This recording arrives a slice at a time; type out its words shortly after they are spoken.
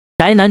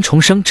宅男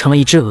重生成了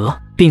一只鹅，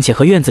并且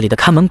和院子里的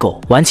看门狗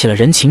玩起了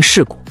人情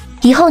世故。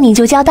以后你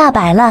就叫大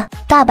白了。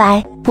大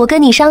白，我跟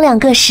你商量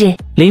个事。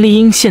林丽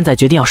英现在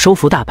决定要收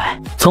服大白，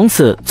从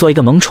此做一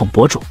个萌宠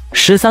博主。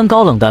13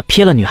高冷地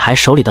瞥了女孩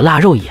手里的腊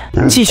肉一眼，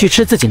继续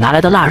吃自己拿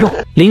来的腊肉。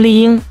林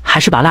丽英还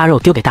是把腊肉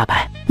丢给大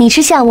白，你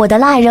吃下我的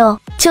腊肉，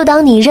就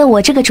当你认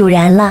我这个主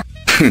人了。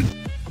哼！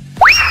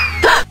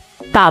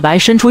大白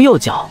伸出右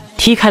脚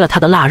踢开了他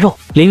的腊肉，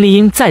林丽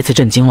英再次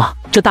震惊了。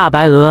这大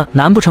白鹅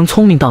难不成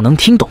聪明到能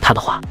听懂他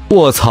的话？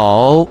卧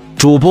槽！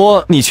主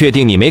播，你确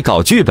定你没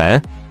搞剧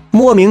本？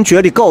莫名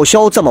觉得搞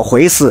笑这么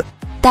回事。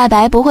大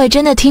白不会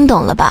真的听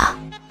懂了吧？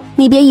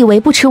你别以为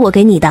不吃我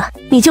给你的，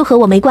你就和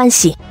我没关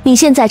系。你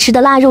现在吃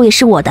的腊肉也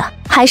是我的，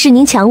还是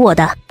您抢我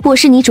的？我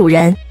是你主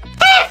人。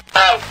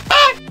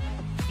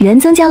人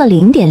增加了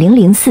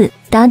0.004，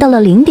达到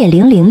了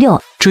0.006。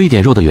这一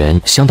点肉的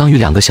圆相当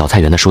于2个小菜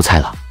园的蔬菜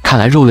了。看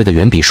来肉类的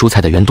圆比蔬菜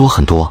的圆多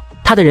很多。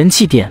他的人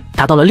气点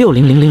达到了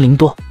60000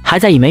多，还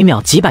在以每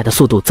秒几百的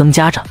速度增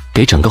加着。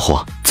给整个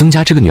火，增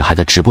加这个女孩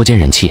的直播间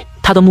人气。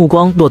他的目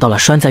光落到了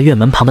拴在院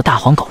门旁的大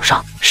黄狗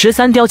上。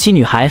13叼起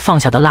女孩放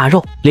下的腊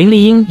肉，林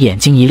丽英眼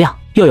睛一亮，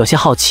又有些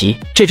好奇，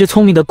这只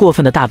聪明的过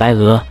分的大白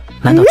鹅，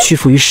难道屈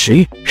服于食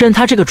欲，认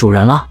他这个主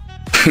人了？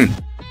哼！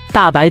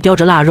大白叼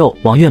着腊肉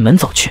往院门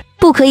走去，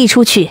不可以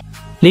出去。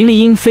林丽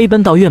英飞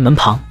奔到院门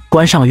旁，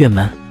关上了院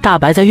门。大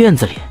白在院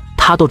子里，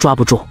他都抓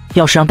不住，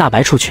要是让大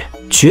白出去，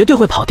绝对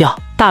会跑掉。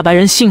大白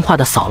人性化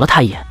的扫了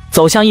他一眼，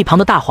走向一旁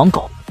的大黄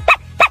狗。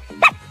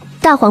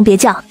大黄别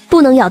叫，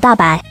不能咬大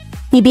白，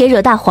你别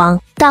惹大黄，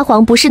大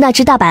黄不是那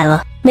只大白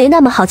鹅，没那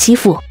么好欺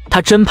负。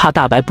他真怕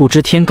大白不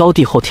知天高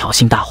地厚挑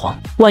衅大黄，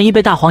万一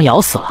被大黄咬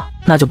死了，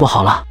那就不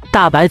好了。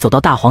大白走到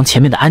大黄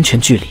前面的安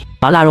全距离，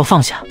把腊肉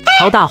放下，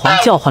朝大黄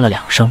叫唤了2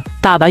声。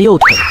大白右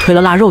腿推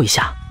了腊肉一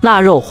下，腊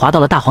肉滑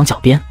到了大黄脚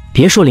边。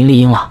别说林丽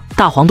英了，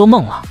大黄都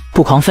懵了，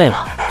不狂吠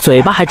了，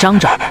嘴巴还张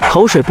着，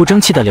口水不争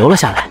气的流了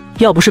下来。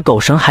要不是狗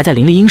绳还在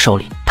林丽英手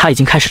里，他已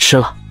经开始吃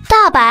了。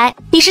大白，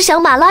你是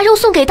想把腊肉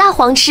送给大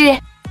黄吃？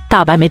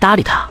大白没搭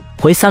理他，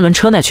回3轮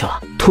车内去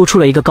了，突出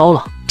了一个高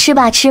冷。吃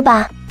吧吃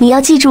吧，你要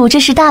记住，这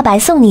是大白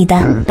送你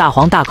的。大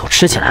黄大口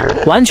吃起来，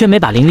完全没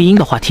把林丽英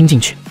的话听进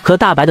去，和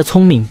大白的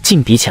聪明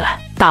劲比起来，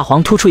大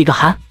黄突出一个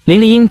憨。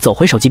林丽英走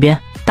回手机边，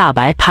大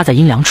白趴在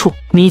阴凉处，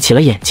眯起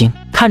了眼睛，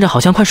看着好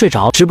像快睡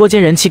着。直播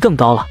间人气更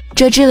高了，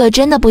这只鹅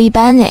真的不一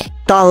般哎！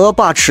大鹅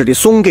把吃的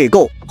送给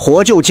狗，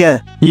活就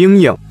见。英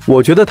英，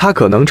我觉得它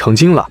可能成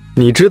精了，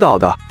你知道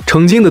的，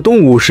成精的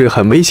动物是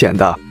很危险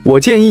的。我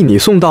建议你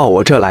送到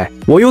我这来，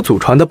我有祖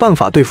传的办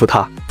法对付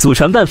它。祖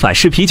传办法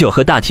是啤酒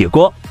和大铁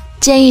锅，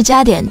建议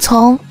加点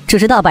葱。这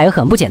只大白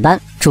很不简单，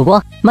主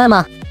播卖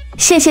吗？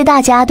谢谢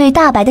大家对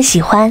大白的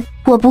喜欢，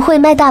我不会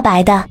卖大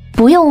白的，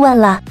不用问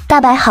了。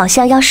大白好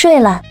像要睡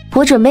了，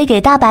我准备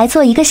给大白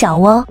做一个小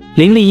窝。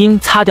林丽英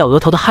擦掉额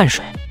头的汗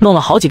水，弄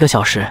了好几个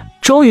小时，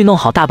终于弄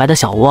好大白的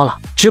小窝了。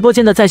直播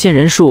间的在线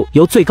人数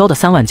由最高的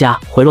3万加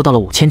回落到了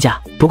5000加，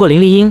不过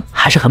林丽英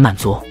还是很满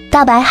足。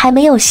大白还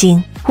没有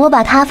醒，我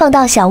把它放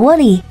到小窝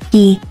里。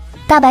咦，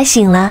大白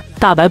醒了。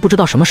大白不知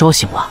道什么时候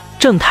醒了，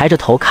正抬着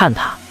头看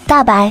他。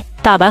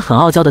大白很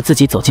傲娇的自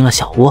己走进了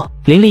小窝。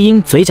林丽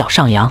英嘴角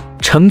上扬，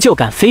成就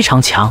感非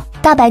常强。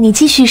大白你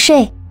继续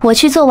睡，我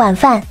去做晚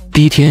饭。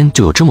第一天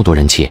就有这么多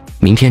人气，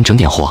明天整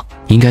点货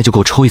应该就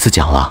够抽一次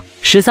奖了。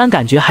13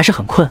感觉还是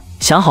很困，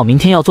想好明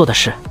天要做的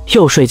事，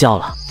又睡觉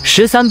了。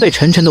13被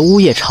沉沉的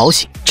呜咽吵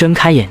醒，睁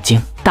开眼睛，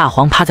大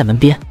黄趴在门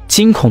边，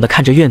惊恐地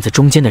看着院子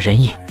中间的人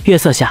影。月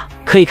色下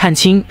可以看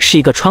清是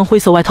一个穿灰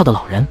色外套的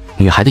老人。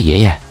女孩的爷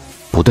爷？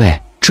不对，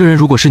这人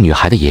如果是女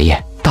孩的爷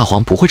爷，大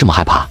黄不会这么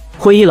害怕。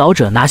灰衣老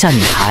者拿下女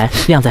孩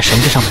晾在绳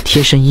子上的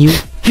贴身衣物，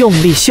用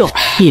力嗅，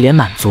一脸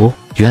满足。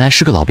原来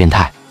是个老变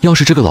态，要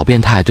是这个老变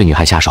态对女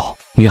孩下手，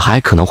女孩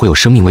可能会有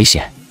生命危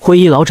险。灰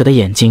衣老者的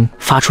眼睛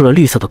发出了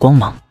绿色的光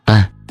芒。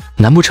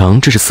难不成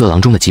这是色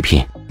狼中的极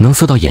品，能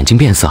色到眼睛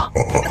变色？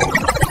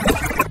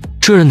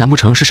这人难不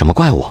成是什么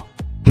怪物？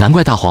难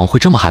怪大黄会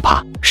这么害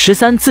怕。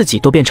13自己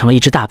都变成了一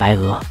只大白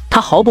鹅，他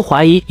毫不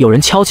怀疑有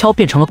人悄悄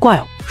变成了怪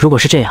物。如果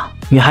是这样，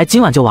女孩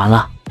今晚就完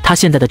了。他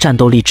现在的战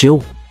斗力只有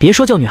5，别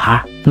说救女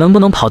孩，能不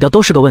能跑掉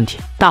都是个问题。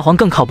大黄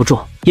更靠不住，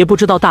也不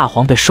知道大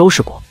黄被收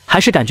拾过，还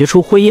是感觉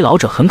出灰衣老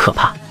者很可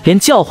怕，连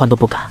叫唤都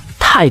不敢，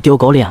太丢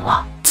狗脸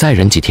了。再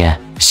忍几天，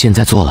现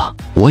在做了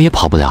我也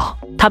跑不了。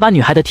他把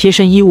女孩的贴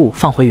身衣物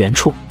放回原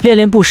处，恋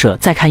恋不舍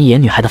再看一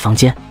眼女孩的房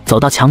间，走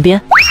到墙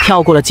边，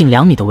跳过了近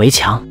2米的围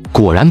墙。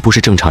果然不是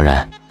正常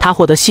人。他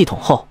获得系统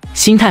后，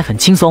心态很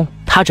轻松，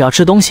他只要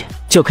吃东西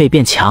就可以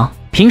变强。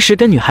平时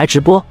跟女孩直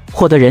播，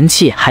获得人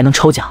气还能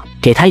抽奖，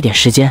给他一点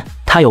时间，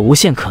他有无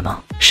限可能。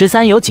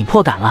13有紧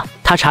迫感了，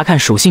他查看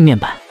属性面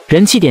板，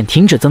人气点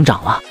停止增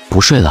长了。不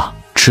睡了，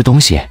吃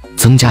东西，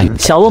增加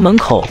小窝门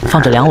口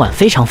放着2碗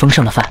非常丰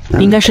盛的饭，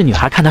应该是女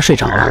孩看他睡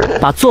着了，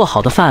把做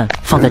好的饭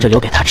放在这留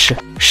给他吃。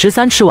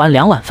13吃完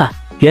2碗饭，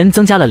原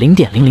增加了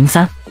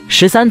0.003。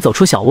13走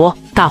出小窝，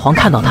大黄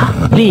看到他，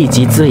立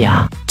即龇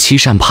牙。欺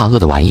善怕恶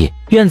的玩意！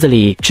院子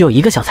里只有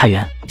一个小菜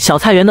园，小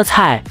菜园的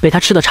菜被他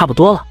吃的差不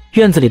多了，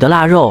院子里的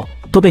腊肉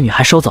都被女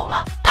孩收走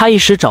了，他一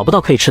时找不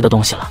到可以吃的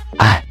东西了。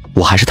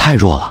我还是太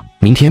弱了，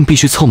明天必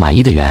须凑满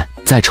1的元，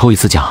再抽一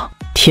次奖。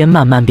天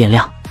慢慢变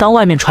亮，当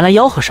外面传来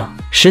吆喝声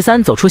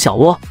，13走出小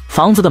窝，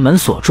房子的门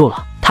锁住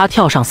了。他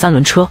跳上3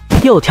轮车，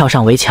又跳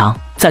上围墙，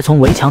再从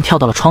围墙跳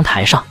到了窗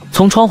台上，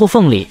从窗户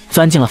缝里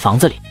钻进了房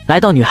子里，来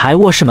到女孩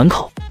卧室门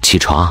口。起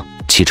床，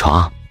起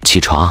床，起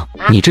床！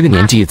你这个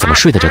年纪怎么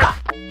睡得着的？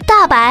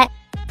大白，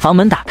房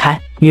门打开，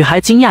女孩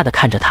惊讶地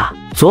看着他。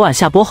昨晚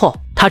下播后，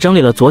他整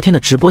理了昨天的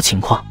直播情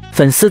况，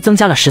粉丝增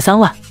加了13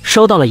万，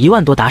收到了1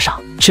万多打赏。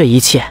这一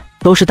切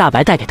都是大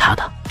白带给他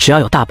的，只要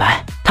有大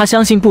白，他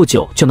相信不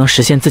久就能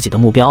实现自己的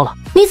目标了。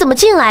你怎么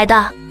进来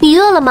的？你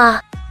饿了吗？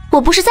我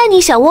不是在你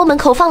小窝门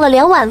口放了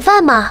2碗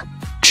饭吗？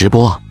直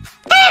播。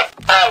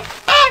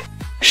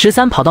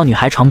13跑到女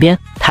孩床边，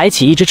抬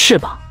起一只翅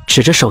膀，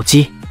指着手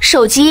机。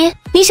手机？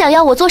你想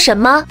要我做什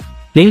么？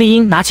林丽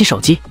英拿起手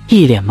机，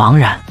一脸茫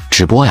然。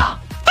直播呀？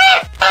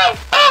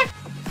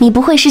你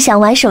不会是想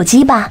玩手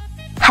机吧？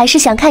还是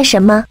想看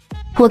什么？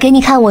我给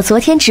你看我昨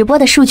天直播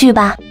的数据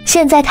吧。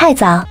现在太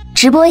早，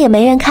直播也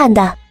没人看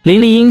的。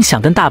林丽英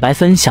想跟大白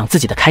分享自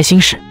己的开心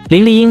事。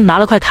林丽英拿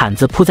了块毯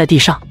子铺在地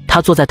上，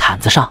她坐在毯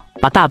子上，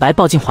把大白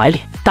抱进怀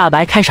里。大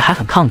白开始还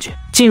很抗拒，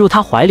进入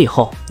她怀里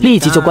后，立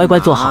即就乖乖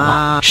坐好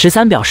了。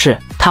13表示，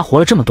他活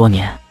了这么多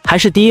年，还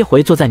是第一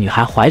回坐在女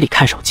孩怀里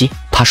看手机。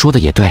他说的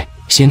也对，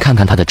先看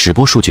看他的直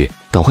播数据，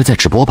等会再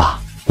直播吧。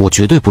我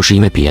绝对不是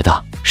因为别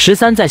的。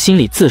13在心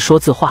里自说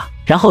自话，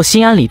然后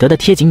心安理得地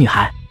贴紧女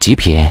孩。极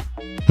品，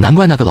难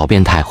怪那个老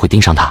变态会盯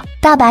上他。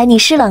大白，你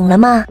是冷了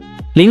吗？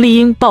林丽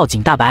英抱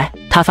紧大白，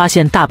她发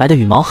现大白的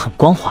羽毛很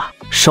光滑，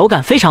手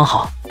感非常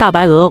好，大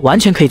白鹅完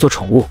全可以做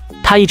宠物。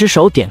她一只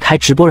手点开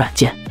直播软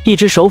件，一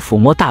只手抚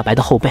摸大白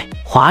的后背，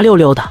滑溜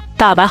溜的。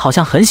大白好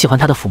像很喜欢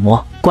她的抚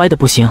摸，乖的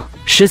不行。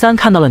13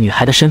看到了女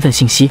孩的身份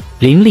信息，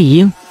林丽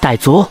英，傣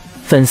族，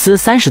粉丝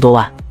30多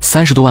万。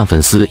30多万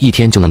粉丝一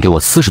天就能给我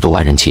40多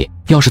万人气，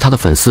要是他的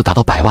粉丝达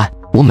到100万，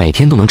我每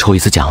天都能抽一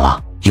次奖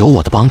了。有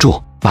我的帮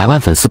助，100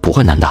万粉丝不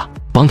会难的，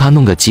帮他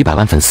弄个几百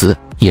万粉丝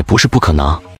也不是不可能。